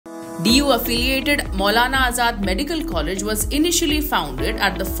DU-affiliated Maulana Azad Medical College was initially founded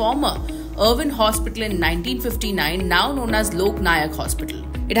at the former Irvin Hospital in 1959, now known as Lok Nayak Hospital.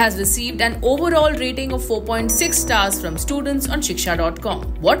 It has received an overall rating of 4.6 stars from students on shiksha.com.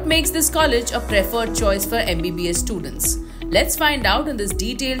 What makes this college a preferred choice for MBBS students? Let's find out in this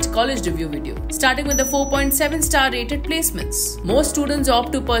detailed college review video. Starting with the 4.7 star rated placements. Most students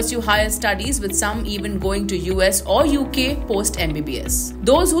opt to pursue higher studies, with some even going to US or UK post MBBS.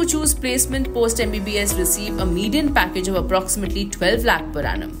 Those who choose placement post MBBS receive a median package of approximately 12 lakh per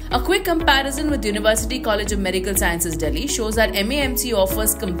annum. A quick comparison with University College of Medical Sciences Delhi shows that MAMC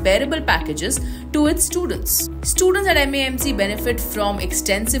offers comparable packages to its students. Students at MAMC benefit from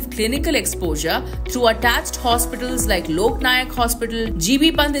extensive clinical exposure through attached hospitals like Lok Nayak Hospital,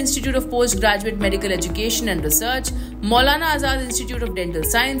 GB Pant Institute of Postgraduate Medical Education and Research, Maulana Azad Institute of Dental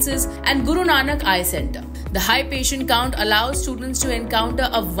Sciences, and Guru Nanak Eye Center. The high patient count allows students to encounter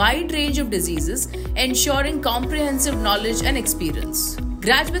a wide range of diseases, ensuring comprehensive knowledge and experience.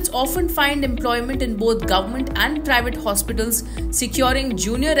 Graduates often find employment in both government and private hospitals, securing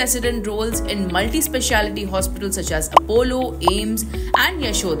junior resident roles in multi-speciality hospitals such as Apollo, AIIMS, and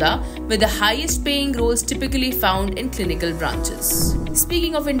Yashoda, with the highest paying roles typically found in clinical branches.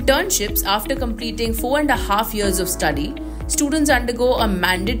 Speaking of internships, after completing 4.5 years of study, students undergo a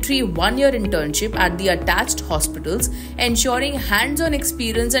mandatory 1-year internship at the attached hospitals, ensuring hands-on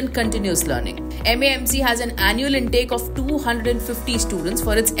experience and continuous learning. MAMC has an annual intake of 250 students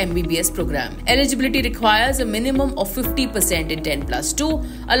for its MBBS program. Eligibility requires a minimum of 50% in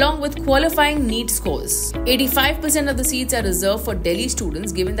 10+2, along with qualifying NEET scores. 85% of the seats are reserved for Delhi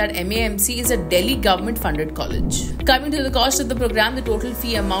students, given that MAMC is a Delhi government-funded college. Coming to the cost of the program, the total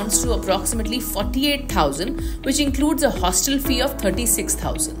fee amounts to approximately 48,000, which includes a hostel fee of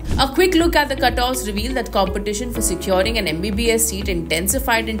 36,000. A quick look at the cutoffs reveal that competition for securing an MBBS seat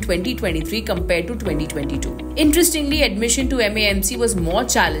intensified in 2023 compared to 2022. Interestingly, admission to MAMC was more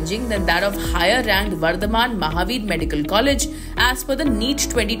challenging than that of higher-ranked Vardhaman Mahavir Medical College as per the NEET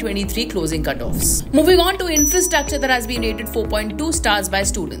 2023 closing cutoffs. Moving on to infrastructure that has been rated 4.2 stars by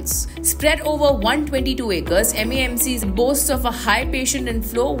students. Spread over 122 acres, MAMC boasts of a high patient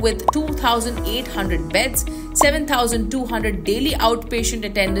inflow with 2,800 beds, 7,200 daily outpatient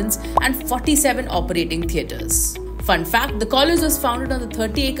attendance, and 47 operating theatres. Fun fact, the college was founded on the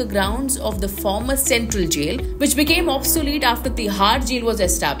 30-acre grounds of the former Central Jail, which became obsolete after Tihar Jail was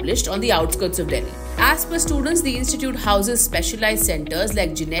established on the outskirts of Delhi. As per students, the institute houses specialized centers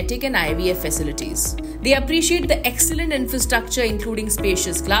like genetic and IVF facilities. They appreciate the excellent infrastructure, including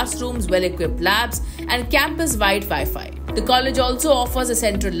spacious classrooms, well-equipped labs, and campus-wide Wi-Fi. The college also offers a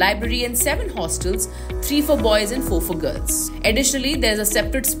central library and 7 hostels, 3 for boys and 4 for girls. Additionally, there is a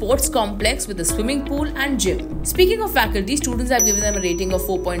separate sports complex with a swimming pool and gym. Speaking of faculty, students have given them a rating of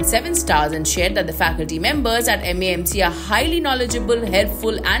 4.7 stars and shared that the faculty members at MAMC are highly knowledgeable,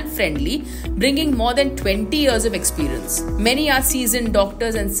 helpful, and friendly, bringing more than 20 years of experience. Many are seasoned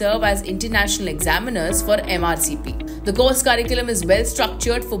doctors and serve as international examiners for MRCP. The course curriculum is well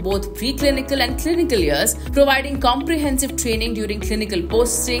structured for both preclinical and clinical years, providing comprehensive training during clinical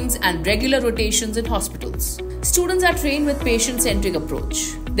postings and regular rotations in hospitals. Students are trained with patient-centric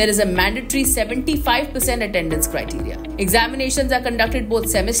approach. There is a mandatory 75% attendance criteria. Examinations are conducted both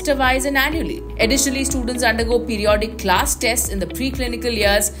semester-wise and annually. Additionally, students undergo periodic class tests in the preclinical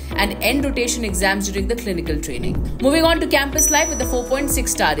years and end rotation exams during the clinical training. Moving on to campus life with the 4.6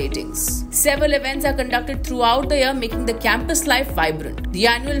 star ratings. Several events are conducted throughout the year, making the campus life vibrant. The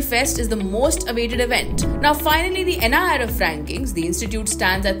annual fest is the most awaited event. Now finally, the NIRF rankings. The institute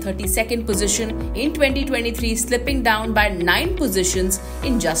stands at 32nd position in 2023, slipping down by 9 positions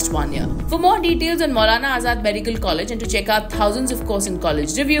in just 1 year. For more details on Maulana Azad Medical College and to check out thousands of course and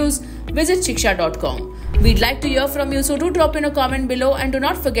college reviews, visit shiksha.com. We'd like to hear from you, so do drop in a comment below and do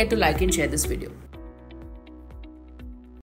not forget to like and share this video.